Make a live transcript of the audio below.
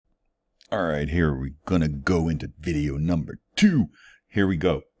All right, here we're gonna go into video number 2. Here we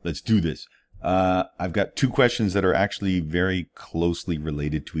go. Let's do this. I've got 2 questions that are actually very closely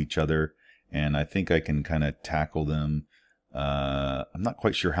related to each other, and I think I can kind of tackle them. I'm not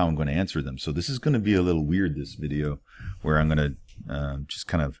quite sure how I'm going to answer them, so this is going to be a little weird, this video, where I'm going to just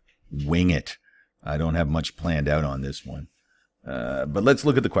kind of wing it. I don't have much planned out on this one. But let's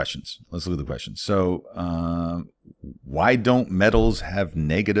look at the questions. So, why don't metals have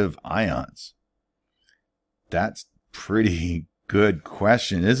negative ions? That's pretty good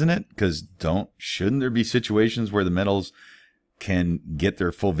question, isn't it? Because shouldn't there be situations where the metals can get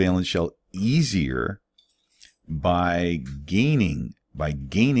their full valence shell easier by gaining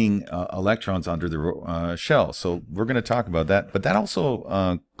electrons under the shell? So we're going to talk about that. But that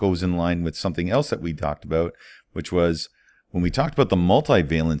also goes in line with something else that we talked about, which was when we talked about the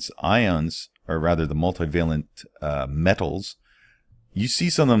multivalent ions, or rather the multivalent metals. You see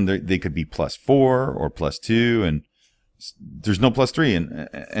some of them, they could be +4 or +2, and there's no +3.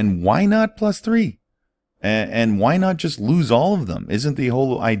 And why not +3? And why not just lose all of them? Isn't the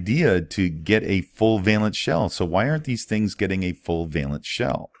whole idea to get a full valence shell? So why aren't these things getting a full valence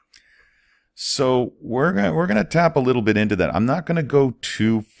shell? So we're gonna tap a little bit into that. I'm not gonna go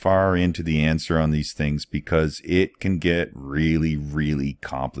too far into the answer on these things because it can get really, really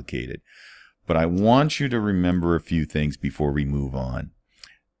complicated. But I want you to remember a few things before we move on,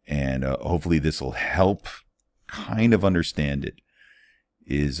 and hopefully this will help kind of understand it.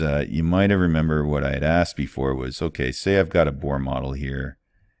 You might have remembered what I had asked before was, okay, say I've got a Bohr model here,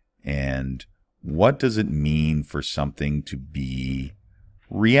 and what does it mean for something to be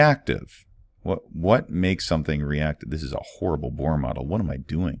reactive? What makes something reactive? This is a horrible Bohr model. What am I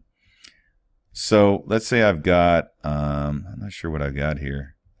doing? So let's say I've got, I'm not sure what I've got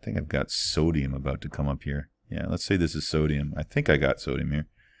here. I think I've got sodium about to come up here. Yeah, let's say this is sodium. I think I got sodium here.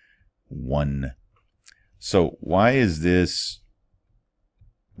 1. So why is this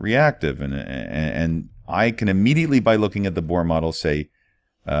reactive? And I can immediately, by looking at the Bohr model, say,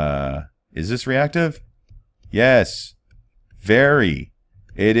 is this reactive? Yes, very.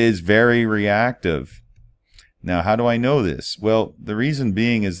 It is very reactive. Now, how do I know this? Well, the reason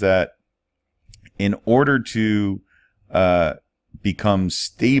being is that in order to become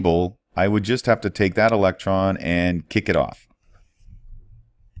stable, I would just have to take that electron and kick it off.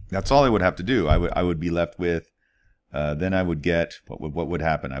 That's all I would have to do. I would be left with, then I would get, what would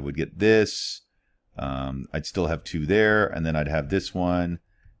happen? I would get this, I'd still have 2 there, and then I'd have this one,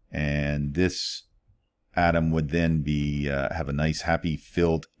 and this atom would then be have a nice, happy,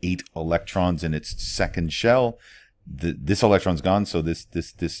 filled 8 electrons in its second shell. This electron's gone, so this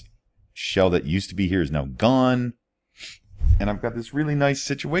shell that used to be here is now gone. And I've got this really nice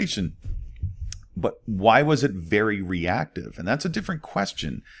situation. But why was it very reactive? And that's a different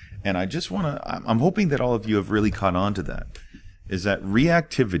question. And I just want to, I'm hoping that all of you have really caught on to that. Is that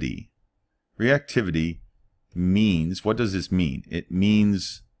reactivity means, what does this mean? It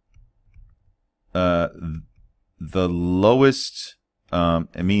means the lowest,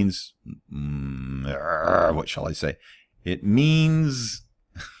 it means, what shall I say? It means,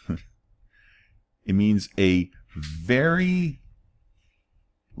 it means a very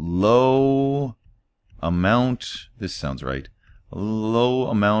low amount, this sounds right, a low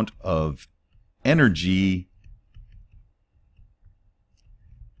amount of energy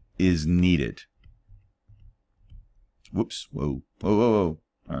is needed. Whoops, whoa. All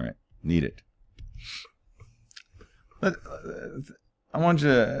right, needed. I want you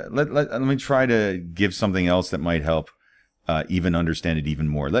to, let me try to give something else that might help even understand it even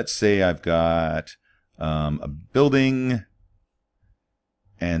more. Let's say I've got a building,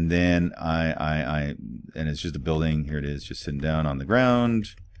 and then and it's just a building. Here it is, just sitting down on the ground,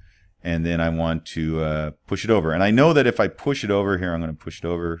 and then I want to push it over. And I know that if I push it over here, I'm going to push it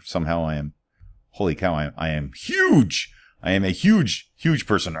over. Somehow I am, holy cow, I am huge. I am a huge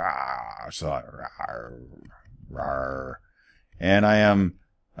person. And I am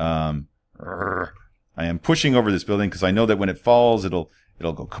pushing over this building because I know that when it falls, it'll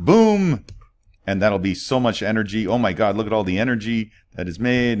go kaboom. And that'll be so much energy. Oh my God, look at all the energy that is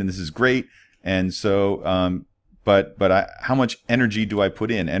made, and this is great. And so, how much energy do I put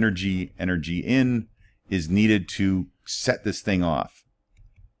in? Energy in is needed to set this thing off.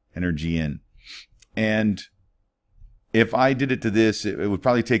 Energy in. And if I did it to this, it would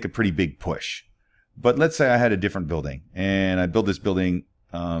probably take a pretty big push. But let's say I had a different building, and I built this building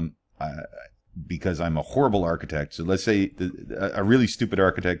because I'm a horrible architect. So let's say a really stupid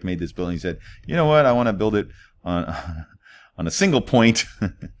architect made this building and said, you know what, I want to build it on a single point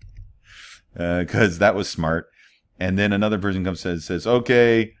because that was smart. And then another person comes and says,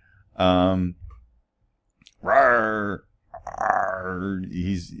 okay, Rawr, rawr.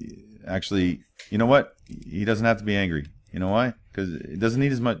 He's actually, you know what? He doesn't have to be angry. You know why? Because it doesn't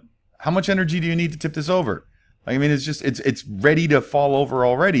need as much. How much energy do you need to tip this over? I mean, it's ready to fall over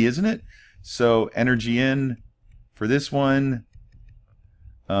already, isn't it? So energy in for this one.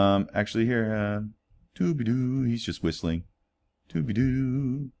 Actually here, doo-be-doo. He's just whistling.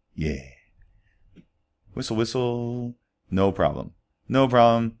 Doo-be-doo. Yeah. Whistle, whistle. No problem. No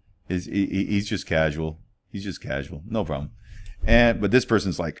problem. He's just casual. He's just casual. No problem. But this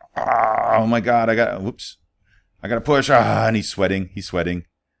person's like, oh my God, I got to push. And he's sweating. He's sweating.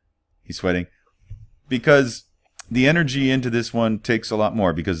 He's sweating. Because the energy into this one takes a lot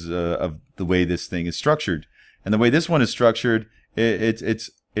more because of the way this thing is structured. And the way this one is structured, it's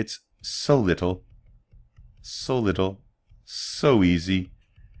so little, so easy.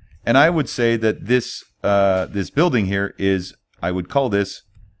 And I would say that this building here is, I would call this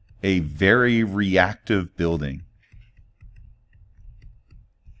a very reactive building.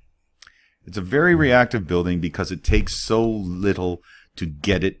 It's a very reactive building because it takes so little to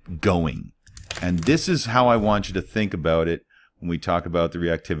get it going. And this is how I want you to think about it when we talk about the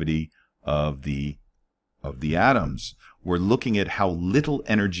reactivity of the atoms. We're looking at how little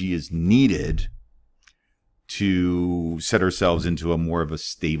energy is needed to set ourselves into a more of a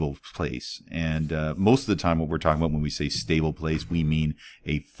stable place. And most of the time what we're talking about when we say stable place, we mean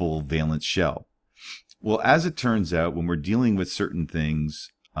a full valence shell. Well, as it turns out, when we're dealing with certain things,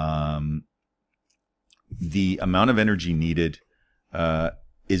 the amount of energy needed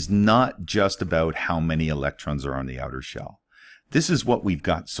is not just about how many electrons are on the outer shell. This is what we've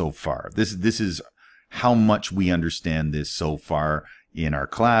got so far. This is how much we understand this so far in our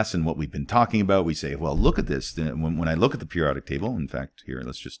class and what we've been talking about. We say, well, look at this. When I look at the periodic table, in fact, here,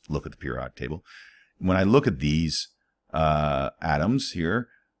 let's just look at the periodic table. When I look at these atoms here,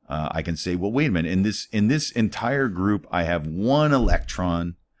 I can say, well, wait a minute. In this entire group, I have one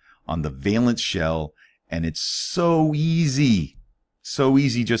electron on the valence shell, and it's so easy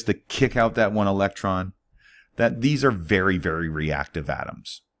just to kick out that one electron, that these are very, very reactive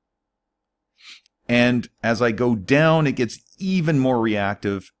atoms. And as I go down, it gets even more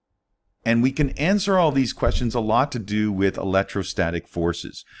reactive. And we can answer all these questions a lot to do with electrostatic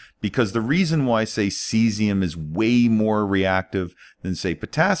forces. Because the reason why, say, cesium is way more reactive than, say,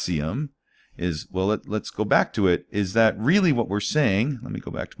 potassium is, well, let's go back to it, is that really what we're saying, let me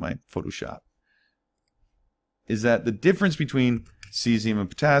go back to my Photoshop, is that the difference between cesium and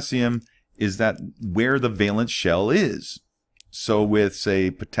potassium is that where the valence shell is. So with, say,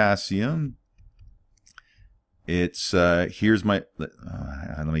 potassium, it's, here's my,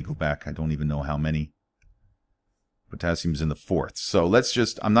 let me go back. I don't even know how many. Potassium's in the fourth. So let's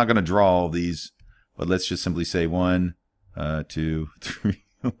just, I'm not going to draw all these, but let's just simply say 1, 2, 3.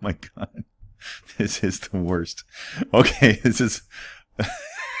 Oh my God. This is the worst. Okay, this is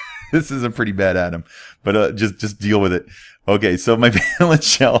a pretty bad atom, but just deal with it. Okay, so my valence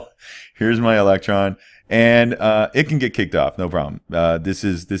shell, here's my electron, and it can get kicked off, no problem. This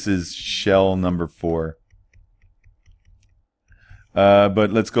is shell number 4.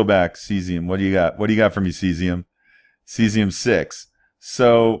 But let's go back. Cesium, what do you got? What do you got for me, cesium? Cesium 6.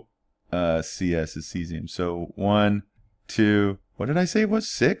 So CS is cesium. So 1, 2. What did I say it was?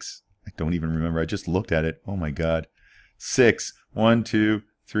 6? I don't even remember. I just looked at it. Oh my God. 6. 1, 2,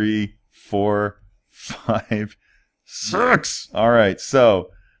 3, 4, 5, 6. All right. So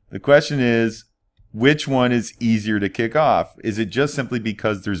the question is, which one is easier to kick off? Is it just simply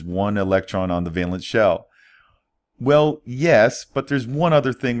because there's one electron on the valence shell? Well, yes, but there's one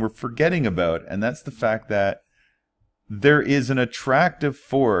other thing we're forgetting about, and that's the fact that there is an attractive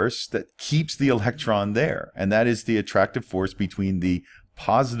force that keeps the electron there, and that is the attractive force between the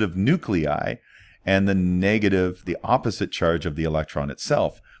positive nuclei and the negative, the opposite charge of the electron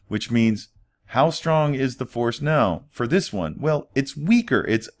itself, which means how strong is the force now for this one? Well, it's weaker.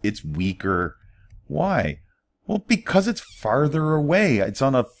 It's weaker. Why? Well, because it's farther away. It's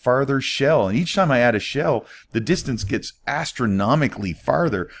on a farther shell. And each time I add a shell, the distance gets astronomically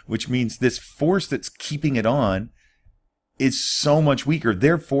farther, which means this force that's keeping it on is so much weaker.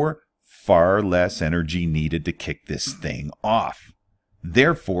 Therefore, far less energy needed to kick this thing off.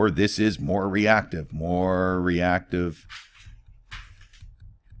 Therefore, this is more reactive.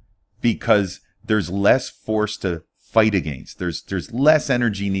 Because there's less force to fight against. There's less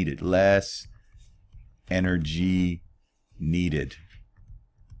energy needed. Less energy needed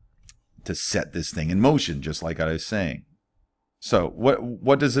to set this thing in motion, just like I was saying. So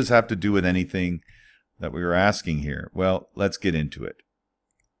what does this have to do with anything that we were asking here? Well, let's get into it.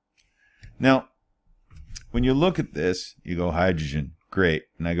 Now, when you look at this, you go hydrogen, great.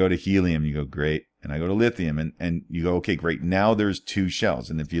 And I go to helium, you go, great. And I go to lithium, and you go, okay, great. Now there's 2 shells.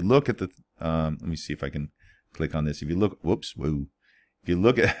 And if you look at the, let me see if I can click on this. If you look, whoops, whoa. If you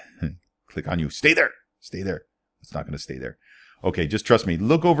look at, click on you, stay there. It's not going to stay there. Okay, just trust me.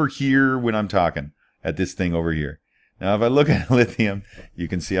 Look over here when I'm talking at this thing over here. Now, if I look at lithium, you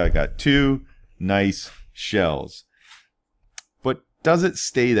can see I got 2 nice shells. But does it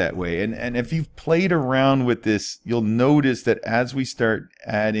stay that way? And if you've played around with this, you'll notice that as we start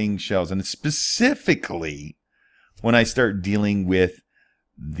adding shells, and specifically when I start dealing with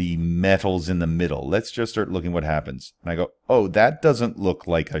the metals in the middle, let's just start looking what happens. And I go, oh, that doesn't look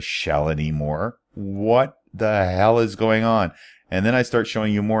like a shell anymore. What the hell is going on? And then I start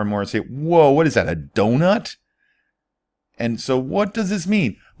showing you more and more and say, whoa, what is that, a donut? And so what does this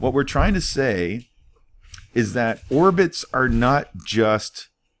mean? What we're trying to say is that orbits are not just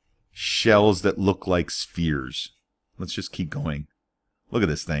shells that look like spheres. Let's just keep going. Look at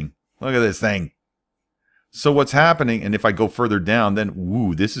this thing. Look at this thing. So what's happening, and if I go further down, then,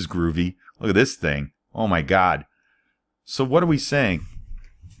 woo, this is groovy. Look at this thing. Oh my God. So what are we saying?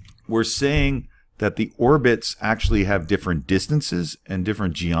 We're saying that the orbits actually have different distances and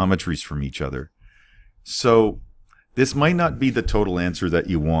different geometries from each other. So this might not be the total answer that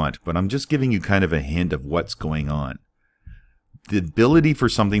you want, but I'm just giving you kind of a hint of what's going on. The ability for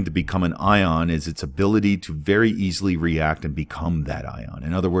something to become an ion is its ability to very easily react and become that ion.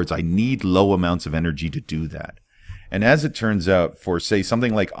 In other words, I need low amounts of energy to do that. And as it turns out, for, say,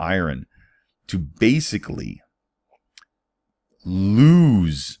 something like iron, to basically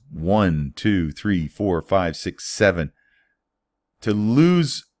lose 1, 2, 3, 4, 5, 6, 7, to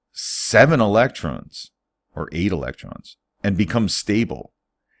lose 7 electrons, or 8 electrons, and become stable,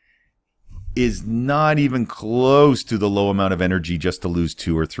 is not even close to the low amount of energy just to lose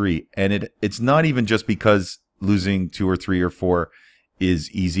 2 or 3. And it's not even just because losing 2 or 3 or 4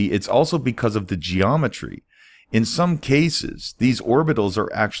 is easy. It's also because of the geometry. In some cases, these orbitals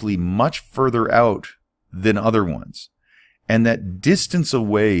are actually much further out than other ones. And that distance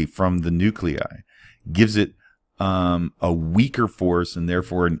away from the nuclei gives it a weaker force and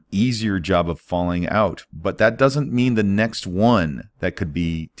therefore an easier job of falling out. But that doesn't mean the next one that could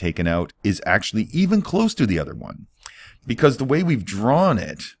be taken out is actually even close to the other one. Because the way we've drawn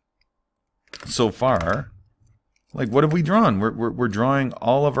it so far, like what have we drawn? We're drawing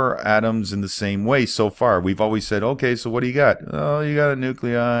all of our atoms in the same way so far. We've always said, okay, so what do you got? Oh, you got a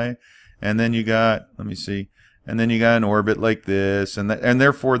nuclei, and then you got, let me see, and then you got an orbit like this, and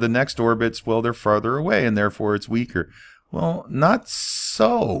therefore the next orbits, well, they're farther away, and therefore it's weaker. Well, not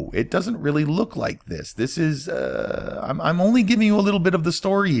so. It doesn't really look like this. This is, I'm only giving you a little bit of the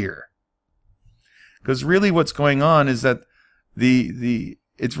story here. Because really what's going on is that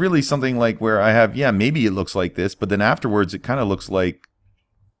it's really something like where I have, yeah, maybe it looks like this, but then afterwards it kind of looks like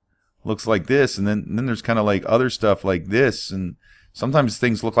this, and then there's kind of like other stuff like this, and sometimes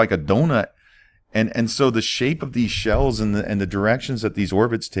things look like a donut. And so the shape of these shells and the directions that these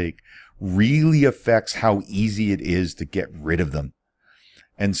orbits take really affects how easy it is to get rid of them.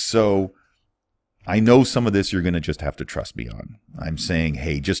 And so I know some of this you're going to just have to trust me on. I'm saying,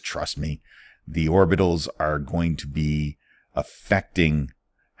 hey, just trust me. The orbitals are going to be affecting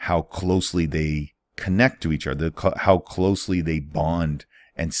how closely they connect to each other, how closely they bond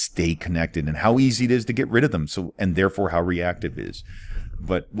and stay connected, and how easy it is to get rid of them. So, and therefore how reactive it is.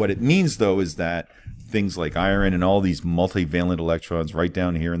 But what it means, though, is that things like iron and all these multivalent electrons right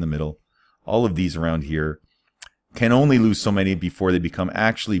down here in the middle, all of these around here, can only lose so many before they become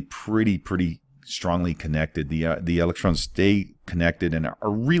actually pretty strongly connected. The electrons stay connected and are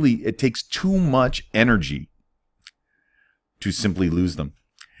really, it takes too much energy to simply lose them.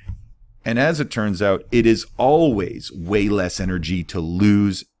 And as it turns out, it is always way less energy to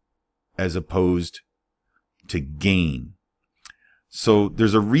lose as opposed to gain. So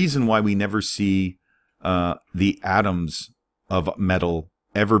there's a reason why we never see the atoms of metal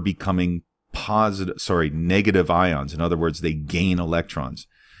ever becoming negative ions. In other words, they gain electrons.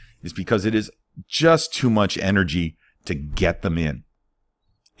 It's because it is just too much energy to get them in.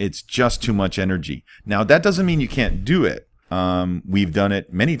 It's just too much energy. Now, that doesn't mean you can't do it. We've done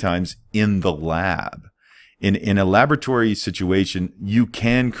it many times in the lab. In a laboratory situation, you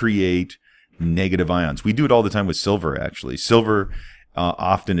can create negative ions. We do it all the time with silver, actually. Silver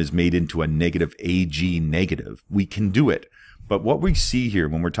often is made into a negative Ag negative. We can do it. But what we see here,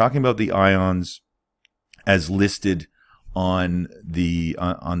 when we're talking about the ions as listed on the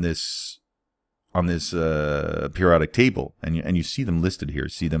on this periodic table, and you see them listed here.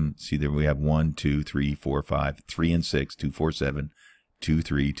 See that we have 1, 2, 3, 4, 5, 3 and 6, 2, 4, 7, 2,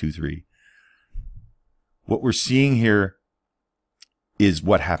 3, 2, 3. What we're seeing here is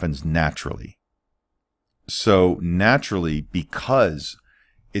what happens naturally. So naturally, because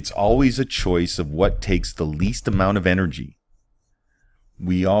it's always a choice of what takes the least amount of energy,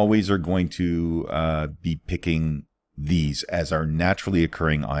 we always are going to be picking these as our naturally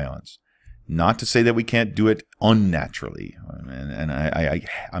occurring ions. Not to say that we can't do it unnaturally, and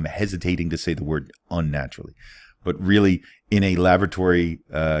I'm hesitating to say the word unnaturally, but really in a laboratory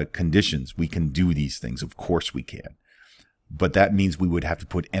conditions, we can do these things. Of course we can. But that means we would have to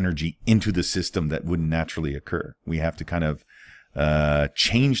put energy into the system that wouldn't naturally occur. We have to kind of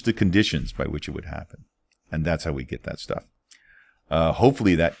change the conditions by which it would happen. And that's how we get that stuff.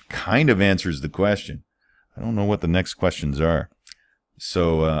 Hopefully that kind of answers the question. I don't know what the next questions are.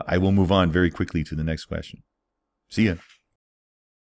 So I will move on very quickly to the next question. See ya.